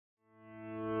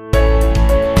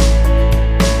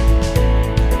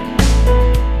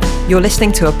You're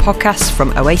listening to a podcast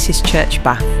from Oasis Church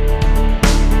Bath.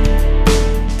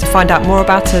 To find out more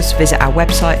about us, visit our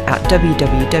website at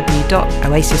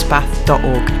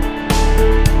www.oasisbath.org.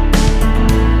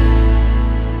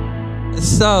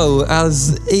 So,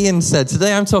 as Ian said,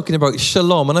 today I'm talking about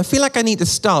Shalom, and I feel like I need to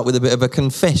start with a bit of a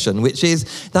confession, which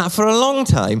is that for a long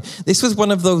time, this was one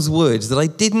of those words that I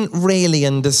didn't really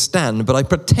understand, but I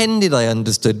pretended I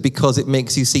understood because it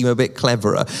makes you seem a bit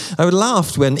cleverer. I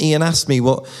laughed when Ian asked me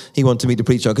what he wanted me to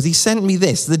preach on, because he sent me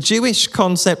this. The Jewish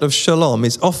concept of Shalom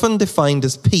is often defined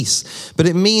as peace, but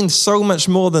it means so much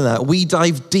more than that. We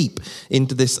dive deep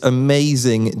into this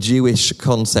amazing Jewish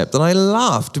concept, and I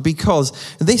laughed because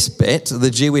this bit,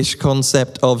 the Jewish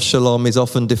concept of Shalom is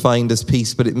often defined as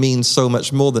peace, but it means so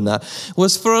much more than that,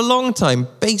 was for a long time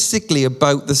basically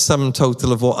about the sum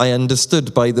total of what I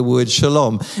understood by the word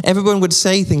Shalom. Everyone would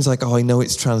say things like, oh, I know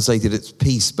it's translated, it's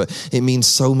peace, but it means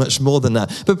so much more than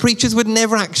that. But preachers would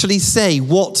never actually say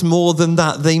what more than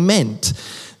that they meant.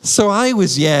 So I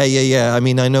was, I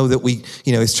mean, I know that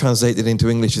it's translated into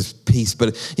English as peace,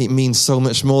 but it means so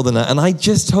much more than that. And I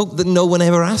just hope that no one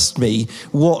ever asked me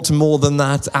what more than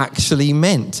that actually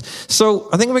meant. So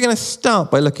I think we're going to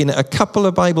start by looking at a couple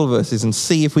of Bible verses and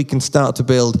see if we can start to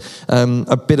build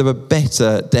a bit of a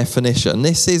better definition.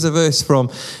 This is a verse from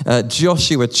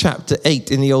Joshua chapter 8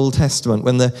 in the Old Testament,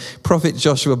 when the prophet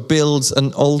Joshua builds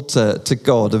an altar to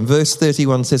God. And verse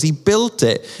 31 says, he built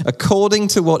it according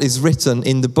to what is written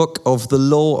in the book of the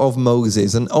law of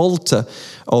Moses, an altar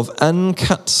of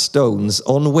uncut stones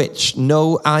on which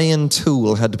no iron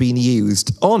tool had been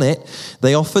used. On it,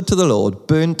 they offered to the Lord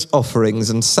burnt offerings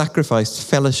and sacrificed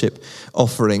fellowship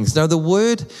offerings. Now, the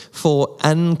word for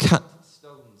uncut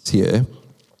stones here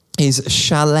is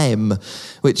shalem,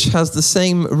 which has the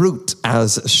same root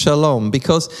as shalom,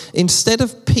 because instead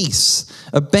of peace,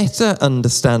 a better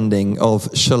understanding of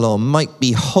shalom might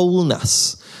be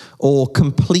wholeness or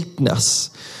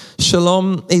completeness.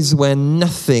 Shalom is when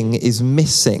nothing is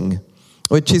missing,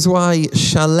 which is why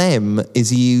shalem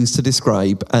is used to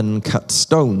describe uncut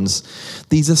stones.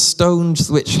 These are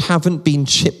stones which haven't been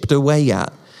chipped away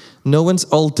at. No one's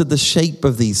altered the shape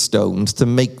of these stones to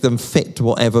make them fit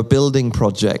whatever building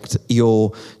project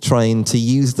you're trying to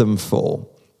use them for.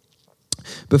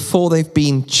 Before they've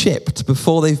been chipped,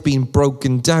 before they've been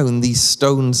broken down, these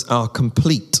stones are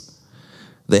complete.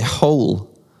 They're whole.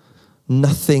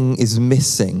 Nothing is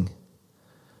missing.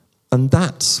 And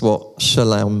that's what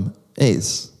Shalom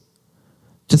is.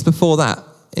 Just before that,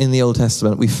 in the Old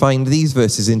Testament, we find these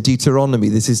verses in Deuteronomy.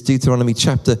 This is Deuteronomy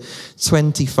chapter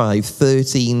 25,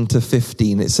 13 to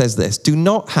 15. It says this: do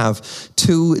not have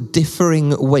two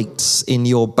differing weights in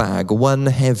your bag, one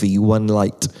heavy, one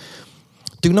light.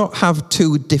 Do not have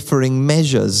two differing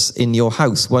measures in your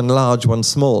house, one large, one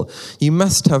small. You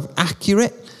must have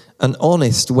accurate and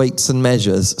honest weights and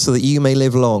measures, so that you may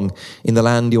live long in the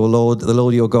land the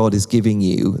Lord your God is giving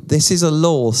you. This is a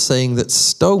law saying that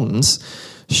stones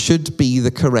should be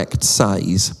the correct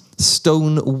size.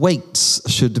 Stone weights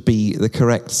should be the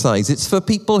correct size. It's for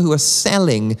people who are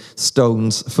selling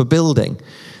stones for building.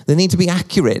 They need to be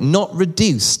accurate, not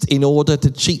reduced in order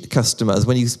to cheat customers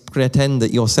when you pretend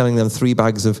that you're selling them 3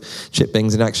 bags of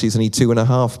chippings and actually it's only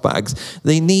 2.5 bags.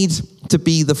 They need to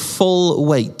be the full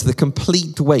weight, the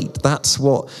complete weight. That's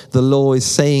what the law is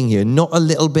saying here, not a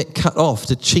little bit cut off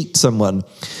to cheat someone.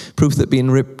 Proof that being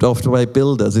ripped off by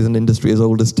builders is an industry as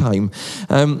old as time.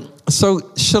 So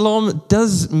shalom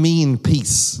does mean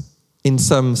peace in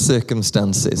some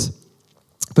circumstances,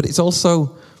 but it's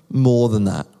also more than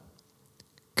that.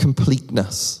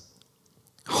 Completeness,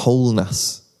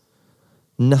 wholeness,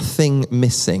 nothing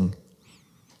missing.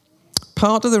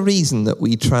 Part of the reason that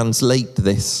we translate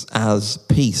this as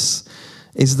peace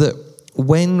is that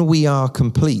when we are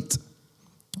complete,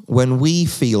 when we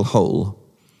feel whole,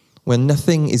 when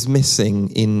nothing is missing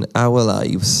in our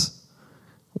lives,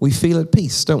 we feel at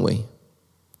peace, don't we?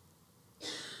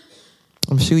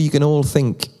 I'm sure you can all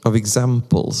think of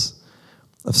examples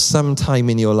of some time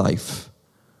in your life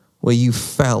where you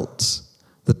felt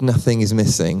that nothing is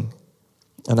missing,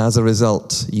 and as a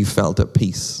result, you felt at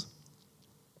peace.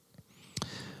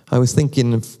 I was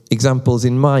thinking of examples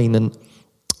in mine, and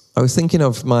I was thinking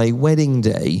of my wedding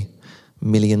day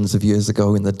millions of years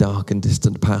ago in the dark and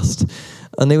distant past.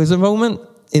 And there was a moment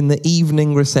in the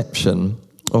evening reception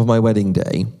of my wedding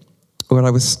day where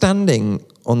I was standing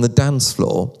on the dance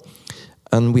floor,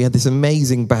 and we had this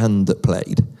amazing band that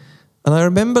played. And I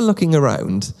remember looking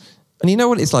around, and you know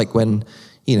what it's like when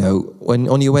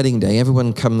on your wedding day,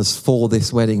 everyone comes for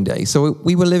this wedding day. So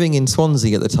we were living in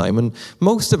Swansea at the time, and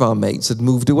most of our mates had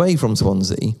moved away from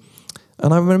Swansea.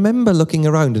 And I remember looking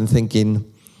around and thinking,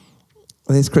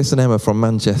 There's Chris and Emma from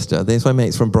Manchester. There's my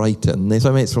mates from Brighton. There's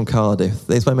my mates from Cardiff.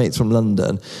 There's my mates from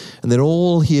London. And they're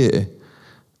all here.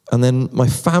 And then my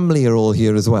family are all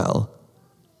here as well.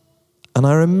 And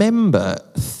I remember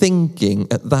thinking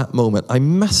at that moment, I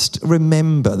must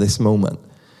remember this moment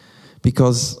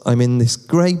because I'm in this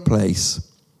great place,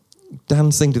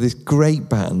 dancing to this great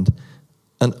band,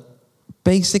 and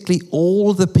basically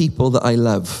all the people that I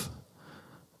love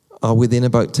are within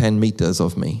about 10 meters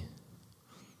of me.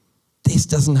 This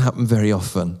doesn't happen very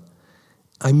often.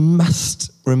 I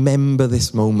must remember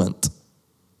this moment.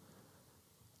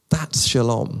 That's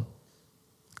shalom.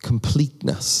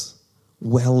 Completeness.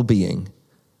 Well-being.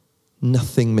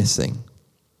 Nothing missing.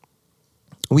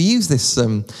 We use this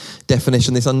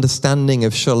definition, this understanding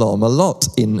of shalom a lot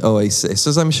in Oasis.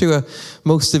 As I'm sure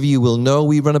most of you will know,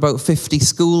 we run about 50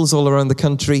 schools all around the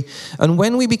country. And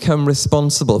when we become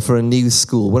responsible for a new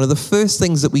school, one of the first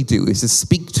things that we do is to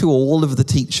speak to all of the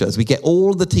teachers. We get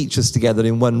all the teachers together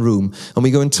in one room and we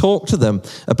go and talk to them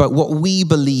about what we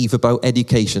believe about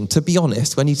education. To be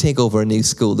honest, when you take over a new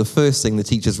school, the first thing the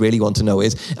teachers really want to know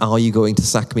is, are you going to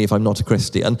sack me if I'm not a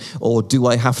Christian? Or do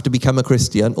I have to become a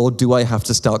Christian? Or do I have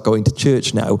to start going to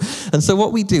church now? And so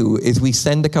what we do is we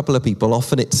send a couple of people,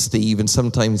 often it's Steve, and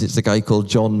sometimes it's a guy called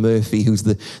John Murphy, who's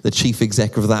the chief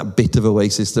exec of that bit of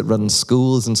Oasis that runs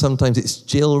schools, and sometimes it's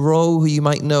Jill Rowe, who you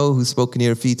might know, who's spoken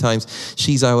here a few times.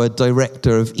 She's our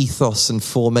director of ethos and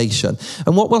formation.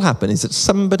 And what will happen is that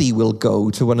somebody will go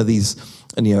to one of these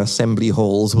assembly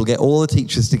halls, we'll get all the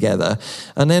teachers together,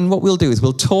 and then what we'll do is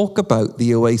we'll talk about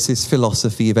the Oasis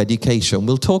philosophy of education.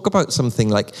 We'll talk about something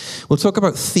like, we'll talk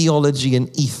about theology and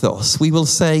ethos. We will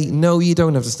say, no, you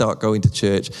don't have to start going to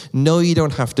church. No, you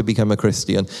don't have to become a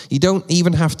Christian. You don't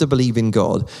even have to believe in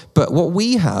God. But what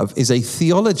we have is a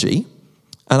theology,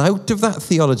 and out of that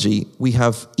theology, we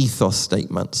have ethos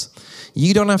statements.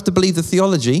 You don't have to believe the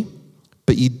theology,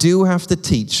 but you do have to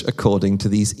teach according to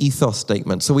these ethos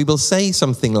statements. So we will say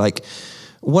something like,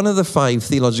 one of the 5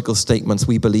 theological statements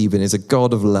we believe in is a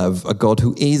God of love, a God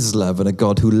who is love, and a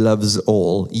God who loves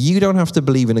all. You don't have to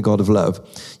believe in a God of love.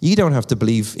 You don't have to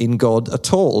believe in God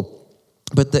at all.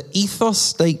 But the ethos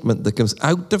statement that comes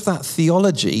out of that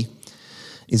theology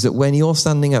is that when you're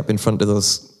standing up in front of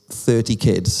those 30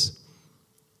 kids,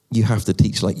 you have to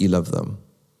teach like you love them.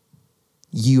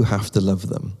 You have to love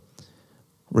them.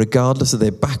 Regardless of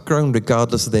their background,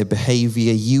 regardless of their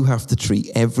behavior, you have to treat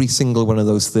every single one of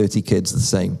those 30 kids the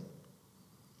same.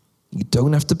 You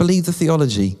don't have to believe the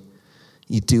theology.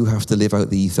 You do have to live out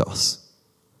the ethos.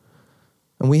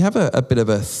 And we have a bit of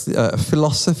a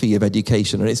philosophy of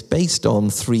education, and it's based on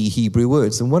 3 Hebrew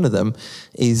words, and one of them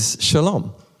is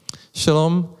shalom.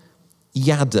 Shalom,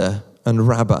 yada, and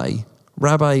rabbi.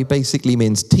 Rabbi basically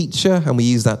means teacher, and we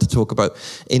use that to talk about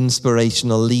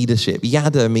inspirational leadership.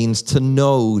 Yada means to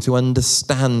know, to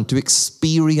understand, to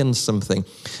experience something.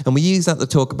 And we use that to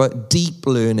talk about deep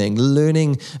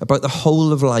learning about the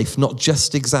whole of life, not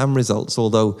just exam results,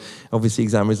 although obviously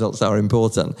exam results are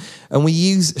important. And we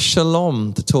use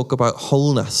shalom to talk about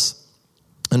wholeness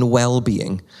and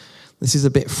well-being. This is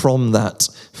a bit from that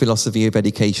philosophy of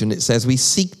education. It says, we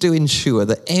seek to ensure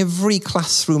that every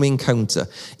classroom encounter,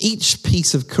 each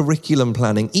piece of curriculum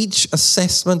planning, each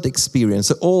assessment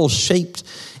experience are all shaped,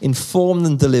 informed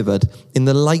and delivered in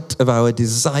the light of our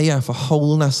desire for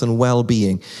wholeness and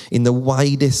well-being in the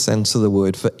widest sense of the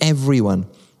word for everyone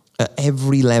at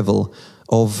every level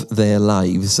of their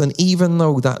lives. And even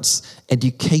though that's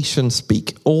education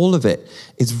speak, all of it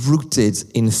is rooted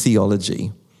in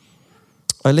theology.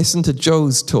 I listened to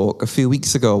Jo's talk a few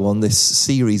weeks ago on this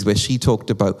series where she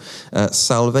talked about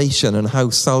salvation and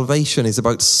how salvation is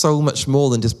about so much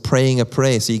more than just praying a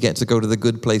prayer so you get to go to the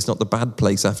good place, not the bad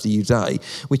place after you die,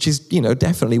 which is,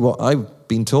 definitely what I've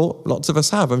been taught. Lots of us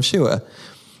have, I'm sure.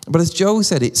 But as Jo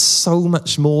said, it's so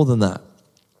much more than that.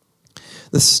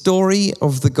 The story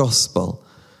of the gospel,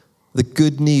 the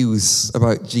good news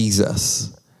about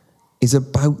Jesus, is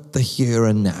about the here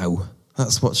and now.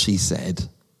 That's what she said.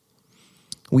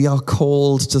 We are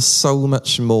called to so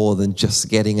much more than just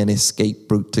getting an escape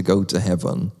route to go to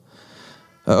heaven.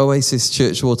 At Oasis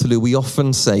Church Waterloo, we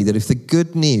often say that if the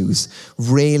good news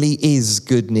really is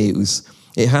good news,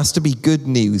 it has to be good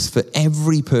news for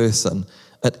every person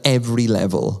at every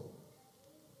level.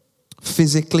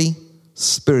 Physically,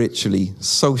 spiritually,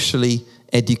 socially,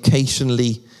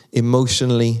 educationally,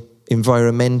 emotionally,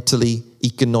 environmentally,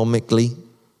 economically.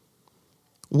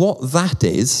 What that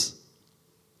is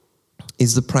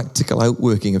the practical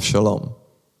outworking of shalom.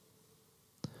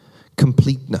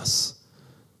 Completeness,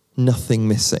 nothing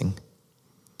missing.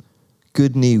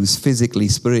 Good news physically,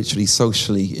 spiritually,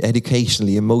 socially,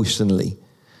 educationally, emotionally.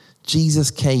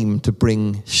 Jesus came to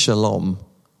bring shalom.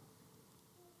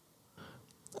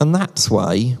 And that's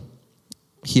why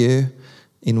here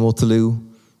in Waterloo,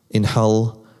 in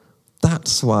Hull,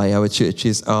 that's why our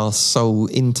churches are so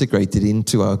integrated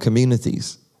into our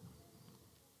communities.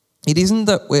 It isn't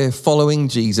that we're following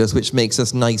Jesus, which makes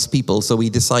us nice people, so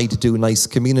we decide to do nice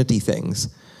community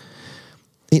things.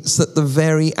 It's that the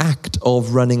very act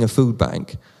of running a food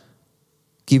bank,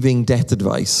 giving debt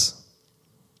advice,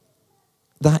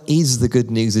 that is the good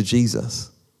news of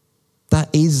Jesus. That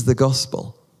is the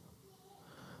gospel.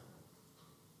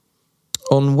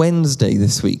 On Wednesday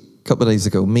this week, a couple of days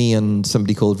ago, me and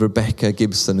somebody called Rebecca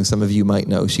Gibson, who some of you might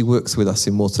know, she works with us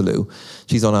in Waterloo.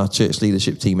 She's on our church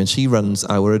leadership team, and she runs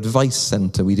our advice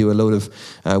centre. We do a load of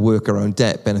work around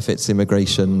debt, benefits,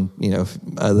 immigration,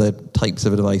 other types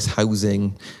of advice,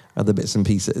 housing, other bits and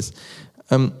pieces.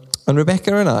 And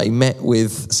Rebecca and I met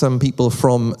with some people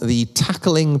from the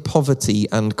Tackling Poverty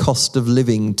and Cost of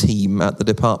Living team at the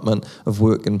Department of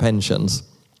Work and Pensions.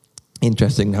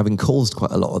 Interesting, having caused quite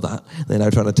a lot of that, they're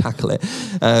now trying to tackle it.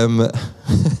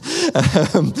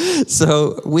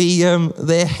 So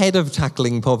their head of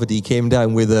tackling poverty came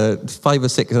down with 5 or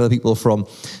 6 other people from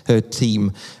her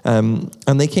team, and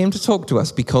they came to talk to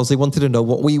us because they wanted to know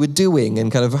what we were doing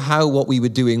and kind of how what we were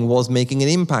doing was making an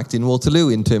impact in Waterloo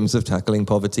in terms of tackling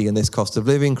poverty and this cost of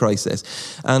living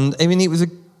crisis. And I mean, it was a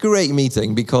great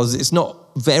meeting because it's not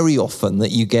very often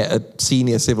that you get a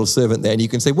senior civil servant there and you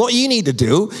can say, what you need to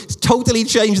do is totally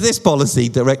change this policy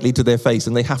directly to their face,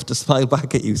 and they have to smile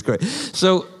back at you. It's great.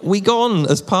 So we go on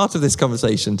as part of this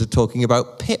conversation to talking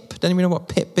about PIP. Don't even know what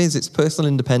PIP is. It's personal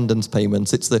independence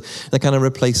payments. It's the kind of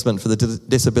replacement for the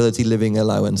disability living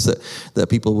allowance that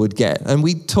people would get. And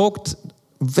we talked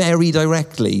very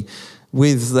directly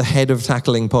with the head of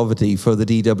tackling poverty for the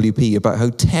DWP about how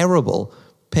terrible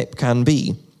PIP can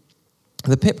be.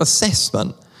 The PIP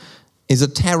assessment is a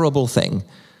terrible thing,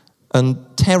 and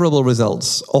terrible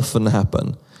results often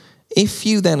happen. If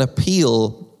you then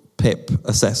appeal PIP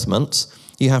assessments,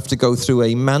 you have to go through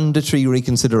a mandatory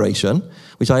reconsideration,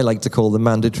 which I like to call the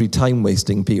mandatory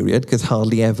time-wasting period, because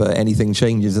hardly ever anything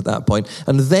changes at that point,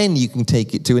 and then you can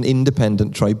take it to an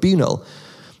independent tribunal.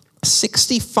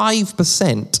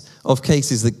 65% of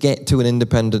cases that get to an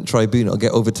independent tribunal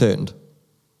get overturned.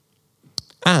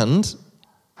 And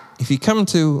if you come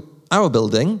to our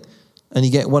building and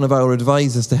you get one of our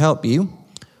advisors to help you,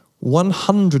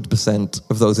 100%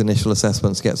 of those initial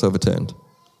assessments gets overturned.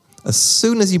 As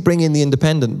soon as you bring in the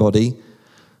independent body,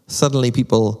 suddenly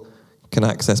people can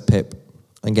access PIP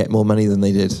and get more money than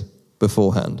they did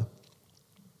beforehand.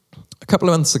 A couple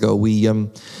of months ago, we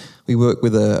worked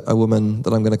with a woman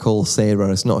that I'm going to call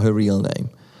Sarah. It's not her real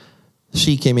name.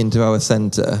 She came into our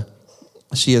centre.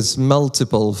 She has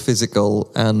multiple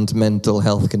physical and mental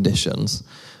health conditions.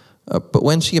 But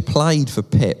when she applied for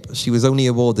PIP, she was only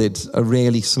awarded a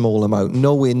really small amount,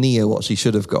 nowhere near what she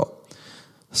should have got.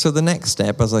 So the next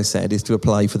step, as I said, is to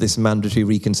apply for this mandatory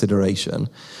reconsideration.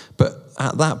 But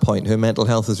at that point, her mental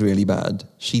health was really bad.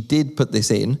 She did put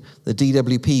this in. The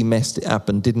DWP messed it up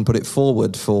and didn't put it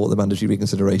forward for the mandatory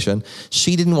reconsideration.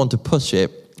 She didn't want to push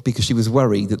it because she was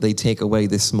worried that they'd take away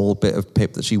this small bit of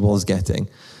PIP that she was getting.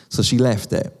 So she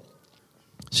left it.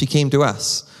 She came to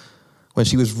us when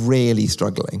she was really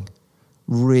struggling,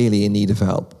 really in need of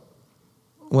help.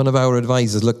 One of our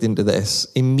advisors looked into this,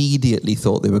 immediately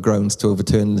thought there were grounds to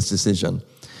overturn this decision.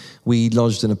 We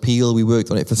lodged an appeal. We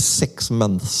worked on it for 6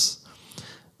 months.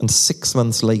 And 6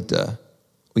 months later,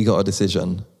 we got a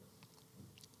decision.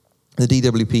 The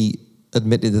DWP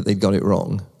admitted that they'd got it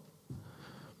wrong.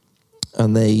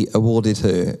 And they awarded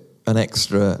her an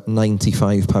extra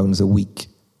 £95 a week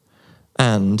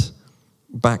and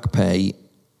back pay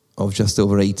of just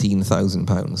over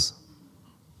 £18,000.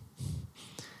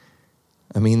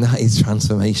 I mean, that is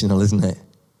transformational, isn't it?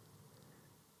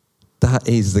 That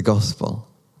is the gospel.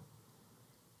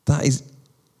 That is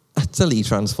utterly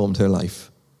transformed her life.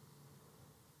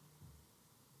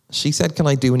 She said, can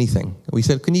I do anything? We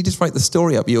said, can you just write the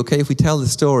story up? Are you okay if we tell the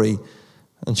story?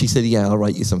 And she said, yeah, I'll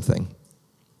write you something.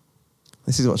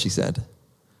 This is what she said.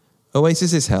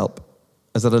 Oasis's help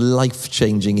has had a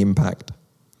life-changing impact.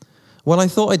 When I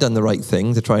thought I'd done the right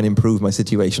thing to try and improve my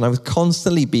situation, I was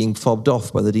constantly being fobbed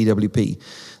off by the DWP.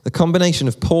 The combination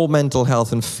of poor mental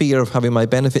health and fear of having my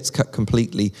benefits cut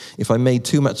completely if I made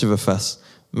too much of a fuss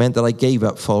meant that I gave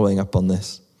up following up on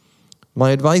this.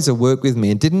 My advisor worked with me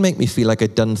and didn't make me feel like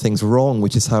I'd done things wrong,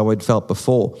 which is how I'd felt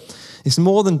before. It's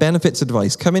more than benefits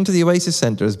advice. Coming to the Oasis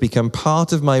Centre has become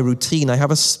part of my routine. I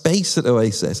have a space at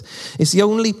Oasis. It's the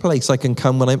only place I can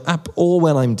come when I'm up or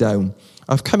when I'm down.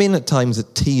 I've come in at times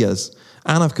at tears,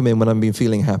 and I've come in when I've been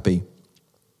feeling happy.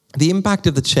 The impact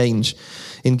of the change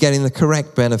in getting the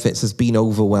correct benefits has been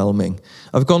overwhelming.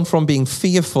 I've gone from being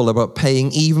fearful about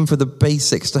paying even for the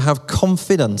basics to have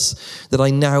confidence that I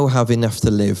now have enough to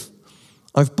live.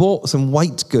 I've bought some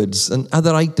white goods and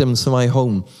other items for my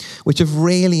home, which have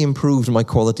really improved my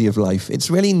quality of life.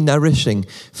 It's really nourishing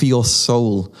for your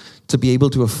soul to be able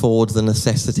to afford the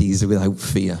necessities without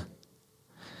fear.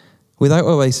 Without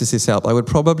Oasis's help, I would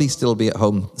probably still be at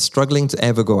home, struggling to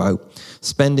ever go out,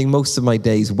 spending most of my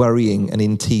days worrying and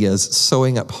in tears,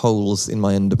 sewing up holes in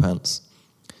my underpants.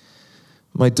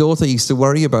 My daughter used to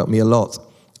worry about me a lot.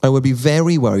 I would be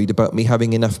very worried about me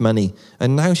having enough money,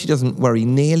 and now she doesn't worry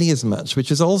nearly as much, which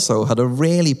has also had a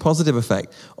really positive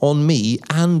effect on me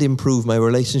and improved my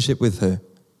relationship with her.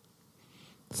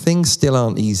 Things still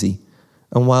aren't easy.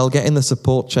 And while getting the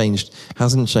support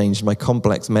hasn't changed my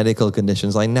complex medical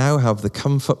conditions, I now have the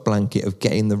comfort blanket of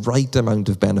getting the right amount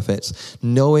of benefits,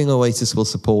 knowing Oasis will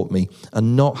support me,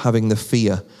 and not having the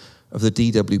fear of the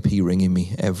DWP ringing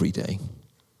me every day.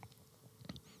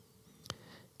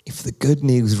 If the good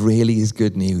news really is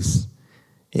good news,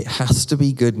 it has to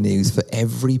be good news for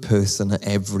every person at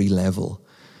every level.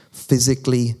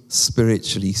 Physically,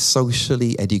 spiritually,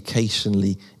 socially,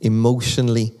 educationally,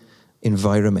 emotionally,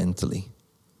 environmentally.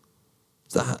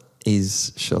 That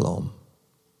is Shalom.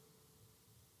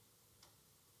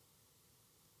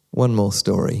 One more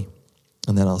story,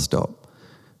 and then I'll stop.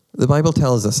 The Bible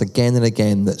tells us again and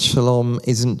again that Shalom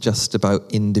isn't just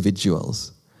about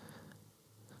individuals.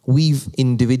 We've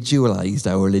individualized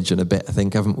our religion a bit, I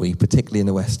think, haven't we? Particularly in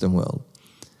the Western world.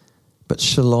 But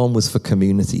Shalom was for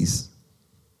communities.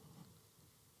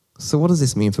 So what does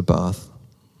this mean for Bath?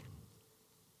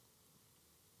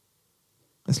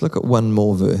 Let's look at one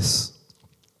more verse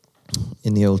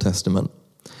in the Old Testament.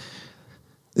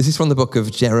 This is from the book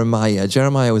of Jeremiah.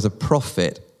 Jeremiah was a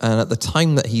prophet, and at the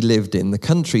time that he lived in, the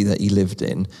country that he lived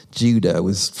in, Judah,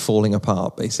 was falling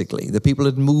apart, basically. The people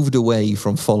had moved away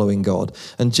from following God,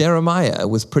 and Jeremiah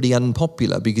was pretty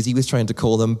unpopular because he was trying to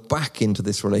call them back into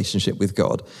this relationship with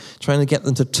God, trying to get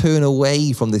them to turn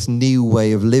away from this new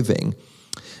way of living.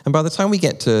 And by the time we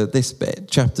get to this bit,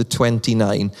 chapter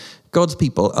 29, God's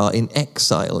people are in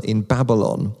exile in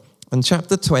Babylon. And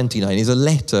chapter 29 is a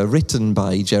letter written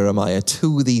by Jeremiah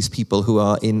to these people who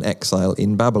are in exile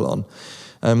in Babylon.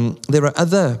 There are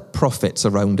other prophets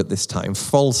around at this time,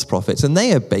 false prophets, and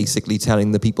they are basically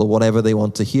telling the people whatever they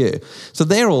want to hear. So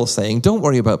they're all saying, don't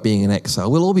worry about being in exile.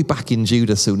 We'll all be back in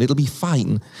Judah soon. It'll be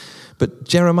fine. But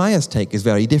Jeremiah's take is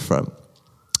very different.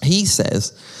 He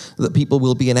says that people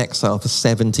will be in exile for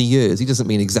 70 years. He doesn't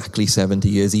mean exactly 70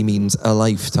 years. He means a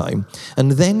lifetime.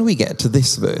 And then we get to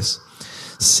this verse.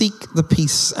 Seek the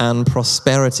peace and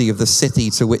prosperity of the city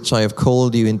to which I have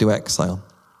called you into exile.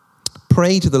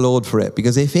 Pray to the Lord for it,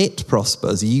 because if it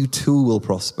prospers, you too will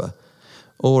prosper.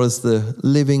 Or as the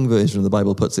Living Version of the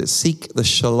Bible puts it, seek the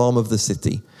shalom of the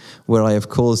city where I have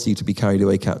caused you to be carried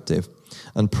away captive,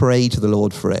 and pray to the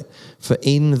Lord for it. For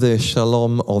in the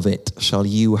shalom of it shall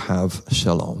you have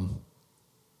shalom.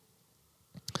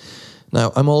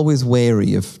 Now, I'm always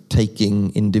wary of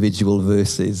taking individual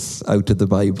verses out of the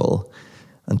Bible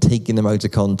and taking them out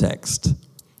of context.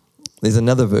 There's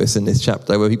another verse in this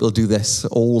chapter where people do this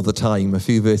all the time. A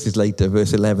few verses later,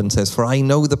 verse 11 says, For I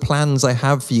know the plans I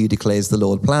have for you, declares the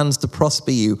Lord, plans to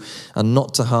prosper you and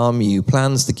not to harm you,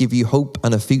 plans to give you hope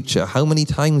and a future. How many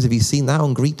times have you seen that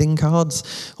on greeting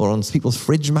cards or on people's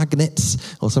fridge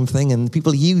magnets or something? And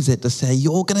people use it to say,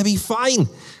 you're going to be fine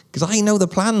because I know the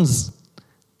plans.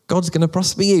 God's going to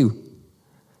prosper you.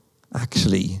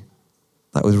 Actually,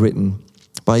 that was written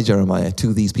by Jeremiah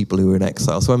to these people who were in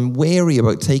exile. So I'm wary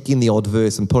about taking the odd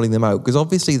verse and pulling them out, because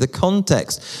obviously the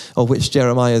context of which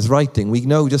Jeremiah is writing, we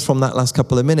know just from that last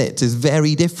couple of minutes, is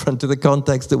very different to the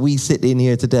context that we sit in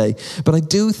here today. But I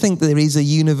do think there is a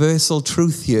universal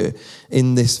truth here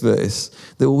in this verse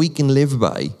that we can live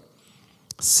by.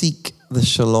 Seek the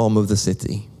shalom of the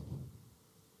city.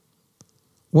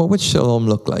 What would shalom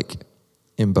look like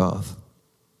in Bath?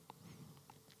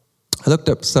 I looked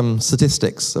up some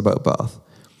statistics about Bath.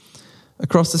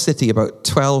 Across the city, about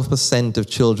 12% of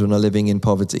children are living in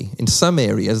poverty. In some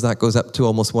areas, that goes up to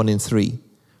almost 1 in 3.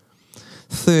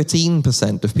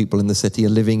 13% of people in the city are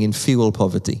living in fuel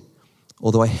poverty,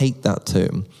 although I hate that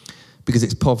term because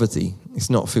it's poverty. It's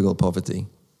not fuel poverty.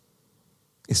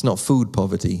 It's not food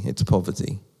poverty, it's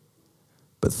poverty.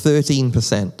 But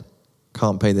 13%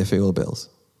 can't pay their fuel bills.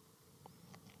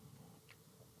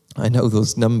 I know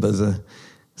those numbers are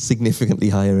significantly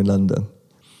higher in London,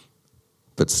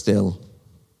 but still,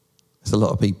 it's a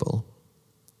lot of people.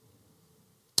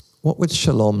 What would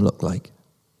shalom look like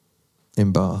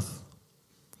in Bath?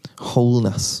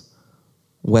 Wholeness,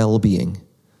 well-being,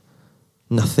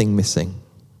 nothing missing.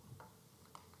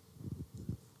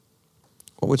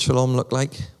 What would shalom look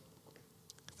like?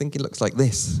 I think it looks like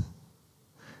this.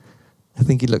 I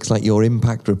think it looks like your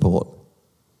impact report.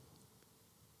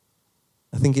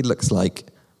 I think it looks like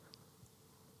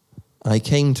I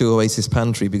came to Oasis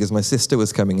Pantry because my sister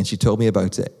was coming and she told me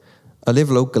about it. I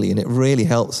live locally and it really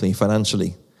helps me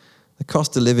financially. The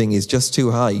cost of living is just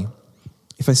too high.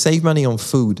 If I save money on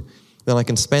food, then I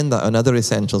can spend that on other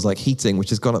essentials like heating, which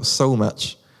has gone up so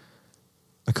much.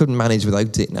 I couldn't manage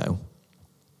without it now.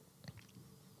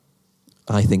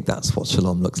 I think that's what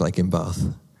Shalom looks like in Bath.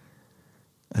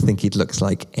 I think it looks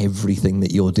like everything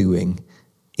that you're doing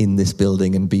in this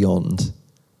building and beyond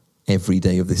every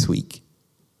day of this week.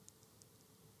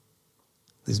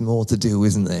 There's more to do,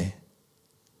 isn't there?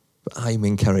 But I'm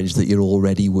encouraged that you're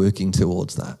already working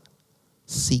towards that.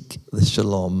 Seek the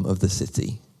shalom of the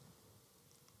city.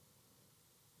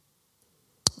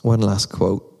 One last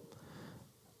quote,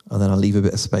 and then I'll leave a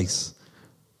bit of space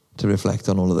to reflect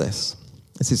on all of this.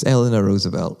 This is Eleanor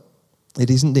Roosevelt. It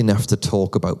isn't enough to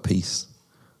talk about peace.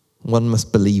 One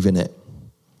must believe in it.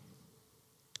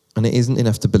 And it isn't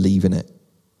enough to believe in it.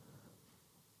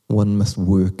 One must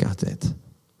work at it.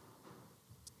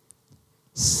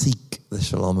 Seek the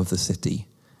shalom of the city.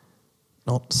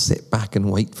 Not sit back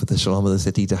and wait for the shalom of the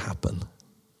city to happen.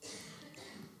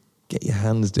 Get your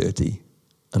hands dirty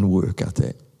and work at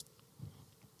it.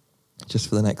 Just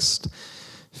for the next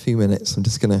few minutes, I'm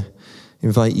just going to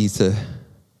invite you to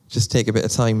just take a bit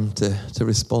of time to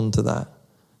respond to that,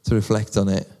 to reflect on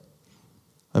it,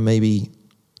 and maybe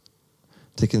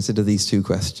to consider these two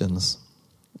questions.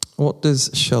 What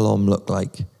does shalom look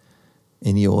like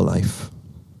in your life?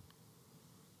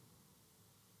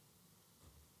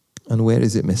 And where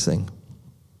is it missing?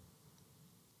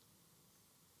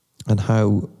 And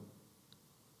how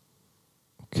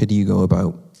could you go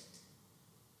about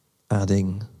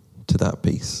adding to that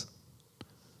piece?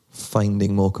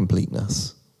 Finding more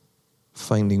completeness,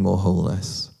 finding more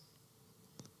wholeness.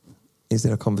 Is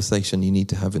there a conversation you need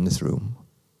to have in this room?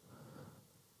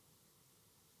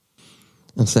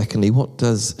 And secondly, what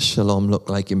does shalom look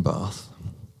like in Bath?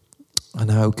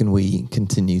 And how can we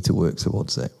continue to work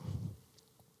towards it?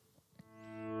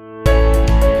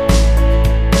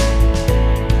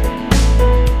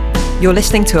 You're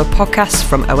listening to a podcast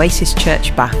from Oasis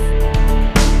Church Bath.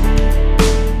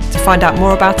 To find out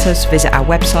more about us, visit our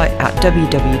website at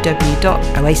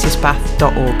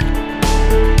www.oasisbath.org.